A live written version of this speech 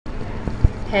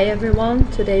Hey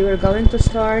everyone, today we're going to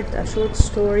start a short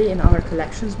story in our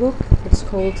collections book. It's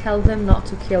called Tell Them Not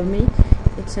to Kill Me.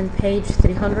 It's in page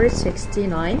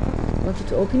 369. I want you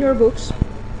to open your books.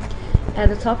 At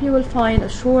the top you will find a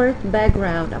short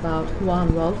background about Juan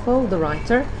Rulfo, the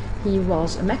writer. He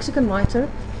was a Mexican writer.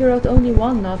 He wrote only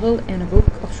one novel and a book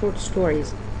of short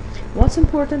stories. What's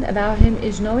important about him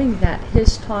is knowing that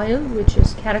his style, which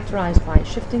is characterized by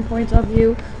shifting points of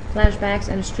view, flashbacks,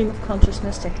 and a stream of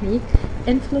consciousness technique,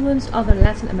 influenced other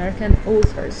Latin American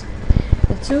authors.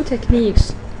 The two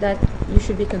techniques that you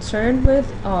should be concerned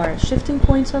with are shifting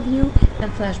points of view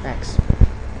and flashbacks.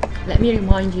 Let me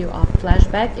remind you of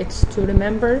flashback. It's to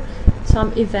remember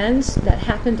some events that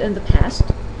happened in the past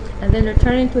and then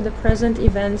returning to the present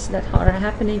events that are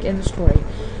happening in the story.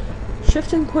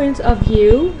 Shifting points of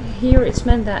view, here it's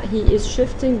meant that he is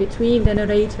shifting between the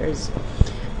narrators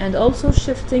and also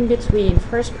shifting between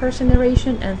first-person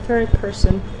narration and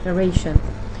third-person narration.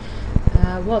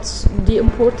 What's the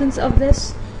importance of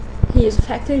this? He is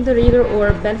affecting the reader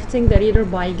or benefiting the reader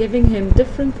by giving him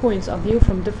different points of view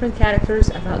from different characters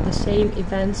about the same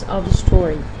events of the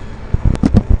story.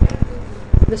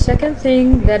 The second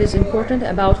thing that is important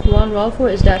about Juan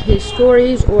Rulfo is that his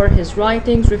stories or his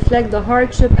writings reflect the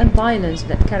hardship and violence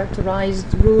that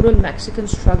characterized rural Mexican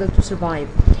struggle to survive.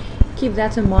 Keep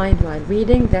that in mind while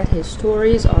reading, that his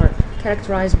stories are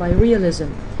characterized by realism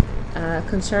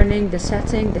concerning the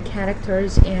setting, the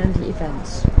characters, and the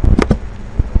events.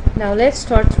 Now let's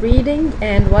start reading,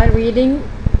 and while reading,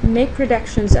 make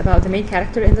predictions about the main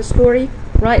character in the story.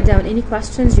 Write down any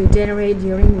questions you generate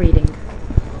during reading.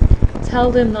 Tell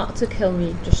them not to kill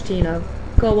me, Justino.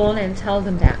 Go on and tell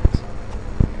them that.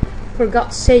 For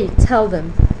God's sake, tell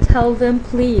them. Tell them,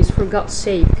 please, for God's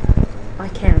sake. I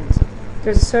can't.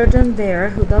 There's a surgeon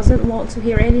there who doesn't want to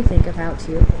hear anything about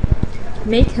you.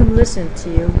 Make him listen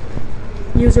to you.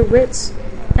 Use your wits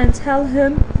and tell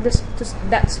him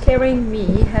that scaring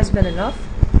me has been enough.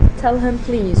 Tell him,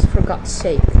 please, for God's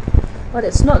sake. But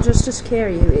it's not just to scare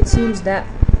you. It seems that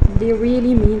they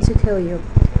really mean to kill you,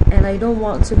 and I don't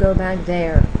want to go back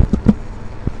there.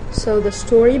 So the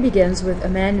story begins with a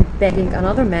man begging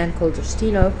another man called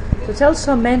Justino to tell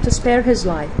some man to spare his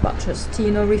life, but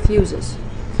Justino refuses.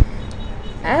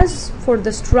 As for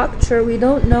the structure, we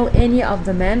don't know any of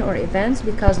the men or events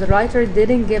because the writer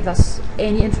didn't give us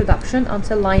any introduction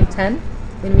until line 10,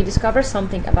 when we discover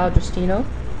something about Justino.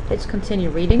 Let's continue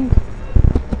reading.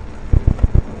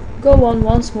 Go on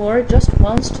once more, just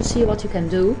once, to see what you can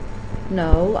do.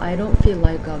 No, I don't feel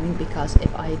like going, because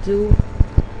if I do,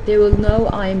 they will know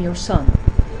I am your son.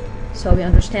 So we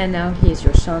understand now he is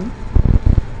your son.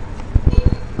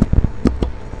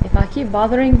 If I keep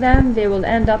bothering them, they will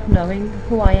end up knowing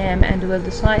who I am and will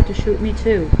decide to shoot me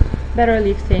too. Better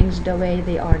leave things the way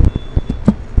they are.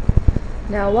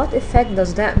 Now, what effect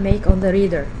does that make on the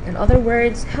reader? In other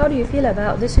words, how do you feel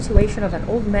about this situation of an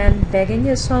old man begging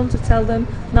his son to tell them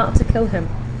not to kill him,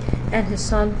 and his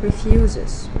son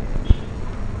refuses?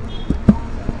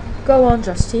 Go on,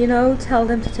 Justino, tell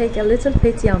them to take a little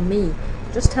pity on me.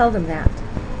 Just tell them that.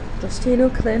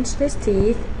 Justino clenched his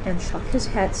teeth and shook his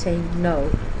head, saying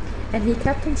no, and he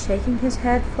kept on shaking his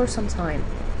head for some time.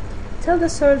 Tell the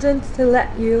sergeant to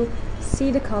let you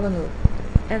see the colonel,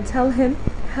 and tell him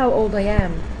how old I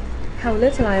am, how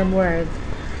little I am worth.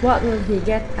 What will he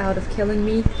get out of killing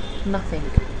me? Nothing.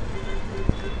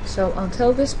 So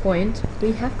until this point,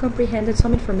 we have comprehended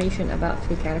some information about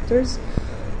three characters.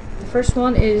 The first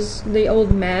one is the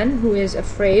old man, who is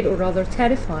afraid, or rather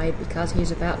terrified, because he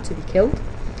is about to be killed.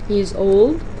 He is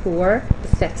old, poor,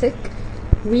 pathetic.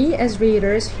 We as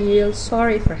readers feel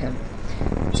sorry for him.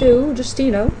 2.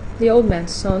 Justino, the old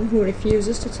man's son, who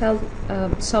refuses to tell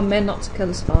some men not to kill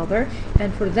his father,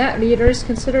 and for that readers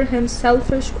consider him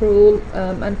selfish, cruel,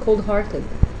 and cold-hearted.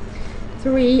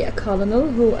 3. A colonel,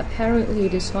 who apparently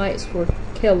decides for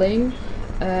killing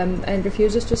and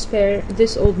refuses to spare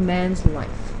this old man's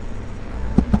life.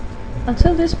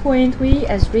 Until this point, we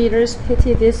as readers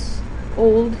pity this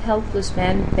old, helpless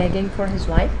man begging for his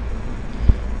life.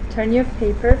 Turn your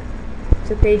paper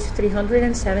to page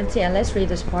 370 and let's read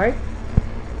this part.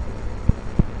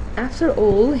 After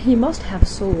all, he must have a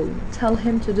soul. Tell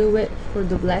him to do it for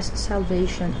the blessed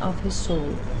salvation of his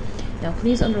soul. Now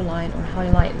please underline or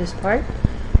highlight this part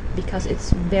because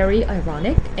it's very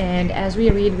ironic, and as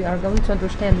we read we are going to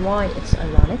understand why it's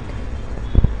ironic.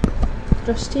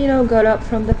 Justino got up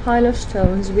from the pile of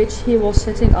stones which he was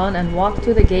sitting on and walked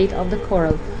to the gate of the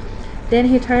corral. Then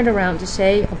he turned around to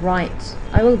say, "Right,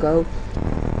 I will go.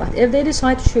 But if they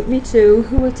decide to shoot me too,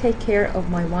 who will take care of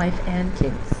my wife and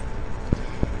kids?"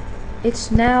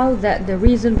 It's now that the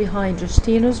reason behind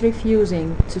Justino's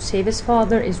refusing to save his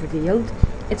father is revealed.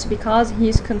 It's because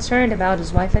he's concerned about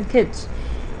his wife and kids,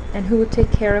 and who would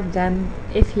take care of them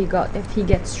if he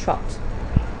gets shot.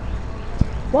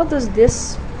 What does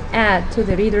this add to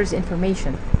the reader's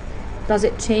information? Does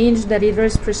it change the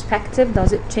reader's perspective?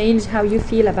 Does it change how you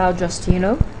feel about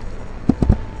Giustino?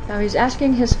 Now he's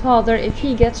asking his father, if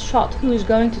he gets shot, who is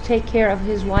going to take care of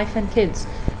his wife and kids?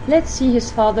 Let's see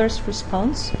his father's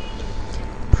response.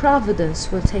 Providence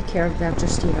will take care of them,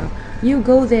 Giustino. You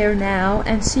go there now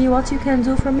and see what you can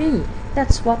do for me.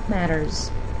 That's what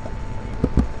matters.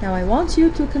 Now I want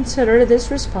you to consider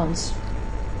this response.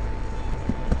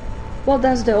 What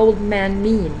does the old man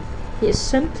mean? He is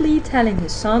simply telling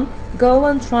his son, go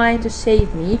and try to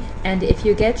save me, and if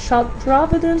you get shot,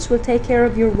 Providence will take care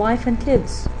of your wife and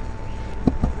kids.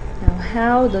 Now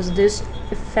how does this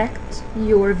affect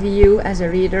your view as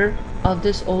a reader of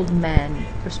this old man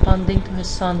responding to his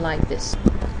son like this?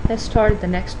 Let's start the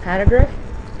next paragraph.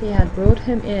 They had brought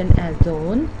him in at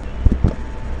dawn.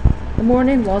 The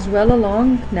morning was well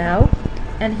along now,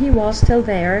 and he was still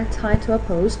there, tied to a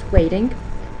post, waiting.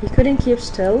 He couldn't keep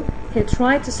still. He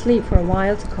tried to sleep for a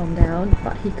while to calm down,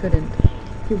 but he couldn't.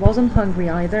 He wasn't hungry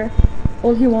either.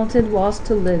 All he wanted was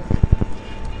to live.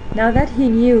 Now that he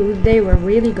knew they were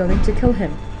really going to kill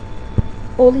him,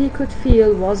 all he could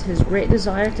feel was his great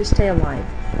desire to stay alive,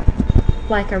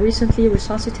 like a recently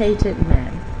resuscitated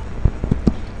man.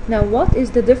 Now what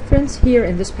is the difference here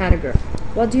in this paragraph?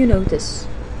 What do you notice?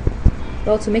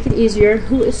 Well, to make it easier,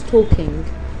 who is talking?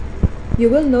 You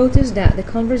will notice that the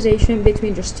conversation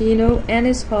between Giustino and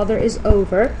his father is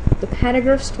over. The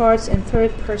paragraph starts in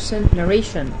third-person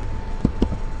narration.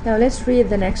 Now let's read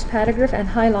the next paragraph and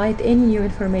highlight any new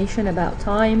information about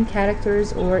time,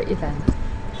 characters, or event.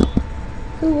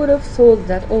 Who would have thought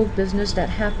that old business that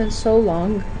happened so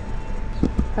long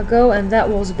ago and that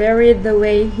was buried the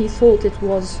way he thought it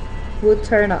would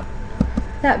turn up?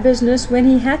 That business when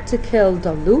he had to kill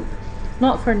Don Loop,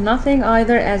 not for nothing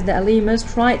either, as the Alimas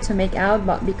tried to make out,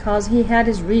 but because he had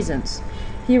his reasons.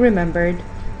 He remembered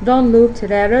Don Loop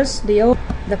Terreros,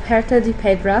 the Puerta de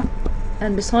Pedra,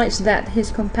 and besides that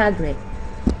his compadre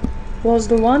was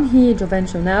the one he,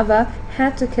 Jovencio Nava,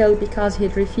 had to kill because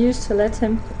he'd refused to let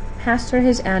him pasture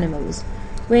his animals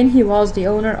when he was the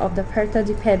owner of the Puerta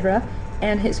de Pedra,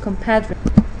 and his compadre.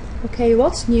 Okay,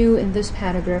 what's new in this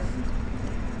paragraph?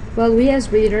 Well, we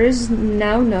as readers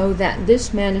now know that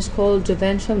this man is called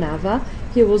Jovencio Nava.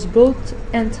 He was brought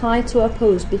and tied to a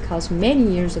post because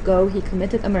many years ago he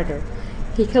committed a murder.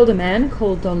 He killed a man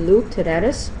called Don Luke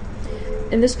Terreros.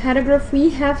 In this paragraph we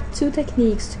have two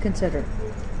techniques to consider.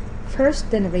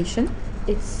 First, the narration.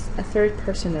 It's a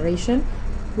third-person narration.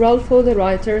 Rolfo, the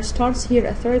writer, starts here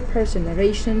a third-person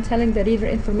narration telling the reader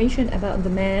information about the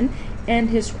man and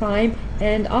his crime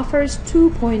and offers 2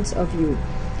 points of view.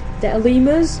 The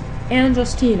Alimas and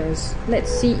Giustino's. Let's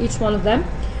see each one of them.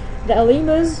 The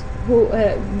Alimas,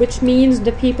 which means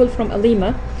the people from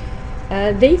Alima,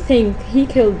 they think he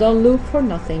killed Don Luke for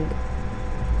nothing,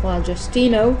 while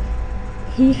Giustino,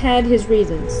 he had his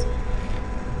reasons,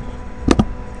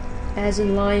 as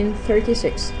in line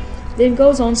 36. Then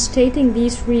goes on stating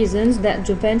these reasons, that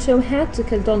Jovencio had to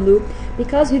kill Don Luke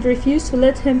because he'd refused to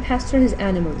let him pasture his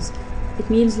animals. It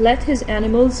means let his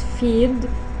animals feed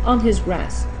on his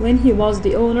grass, when he was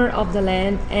the owner of the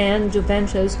land and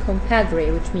Jovencio's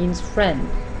compadre, which means friend.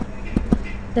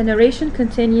 The narration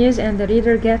continues and the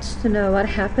reader gets to know what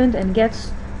happened and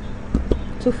gets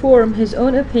to form his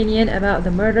own opinion about the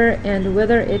murder and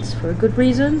whether it's for good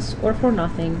reasons or for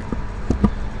nothing.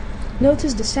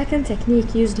 Notice the second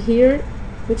technique used here,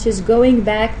 which is going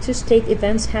back to state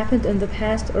events happened in the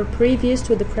past or previous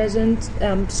to the present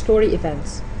story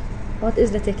events. What is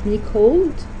the technique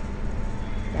called?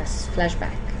 Yes,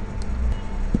 flashback.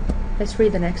 Let's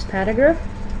read the next paragraph.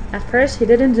 At first he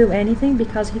didn't do anything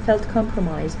because he felt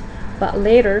compromised, but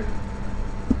later,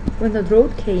 when the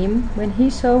drought came, when he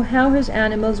saw how his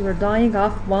animals were dying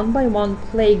off one by one,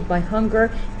 plagued by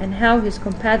hunger, and how his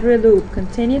compadre Luke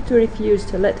continued to refuse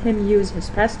to let him use his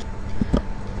pasture,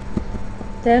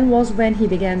 then was when he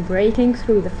began breaking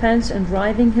through the fence and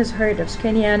driving his herd of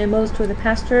skinny animals to the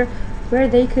pasture where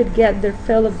they could get their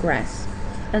fill of grass.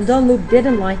 And Don Luke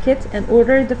didn't like it and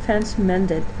ordered the fence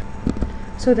mended,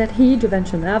 so that he,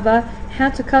 Jovencio Nava,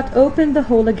 had to cut open the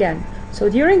hole again. So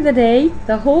during the day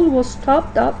the hole was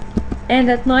stopped up,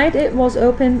 and at night it was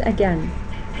opened again,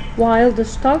 while the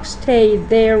stock stayed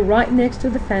there right next to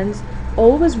the fence,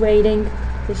 always waiting,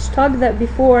 the stock that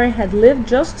before had lived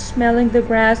just smelling the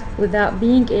grass without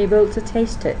being able to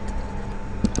taste it.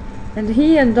 And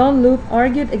he and Don Luke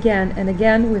argued again and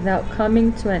again without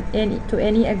coming to any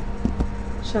agreement.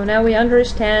 So now we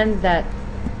understand that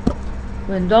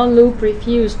when Don Luke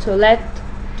refused to let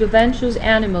Juventus's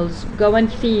animals go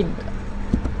and feed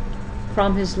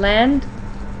from his land,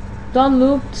 Don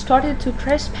Luke started to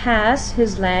trespass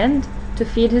his land to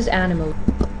feed his animals.